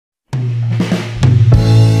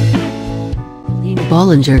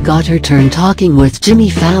Ballinger got her turn talking with Jimmy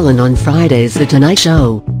Fallon on Friday's The Tonight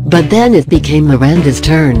Show, but then it became Miranda's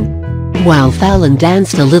turn. While Fallon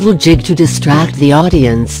danced a little jig to distract the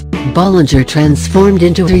audience, Ballinger transformed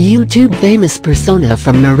into her YouTube famous persona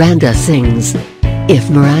from Miranda Sings. If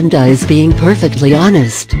Miranda is being perfectly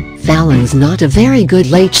honest, Fallon's not a very good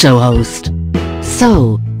late show host.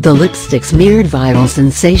 So, the lipstick smeared viral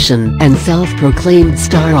sensation and self-proclaimed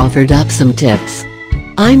star offered up some tips.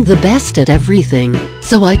 "I'm the best at everything,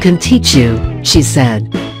 so I can teach you," she said.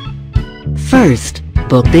 First,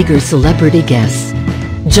 book bigger celebrity guests.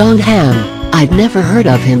 Jon Hamm, I'd never heard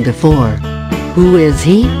of him before. "Who is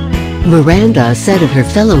he?" Miranda said of her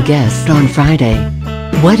fellow guest on Friday.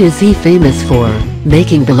 "What is he famous for,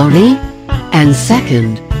 making bologna?" And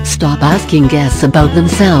second, stop asking guests about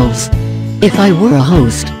themselves. "If I were a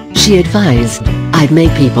host," she advised, "I'd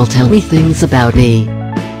make people tell me things about me."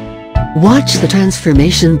 Watch the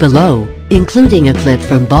transformation below, including a clip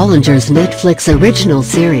from Ballinger's Netflix original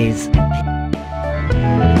series.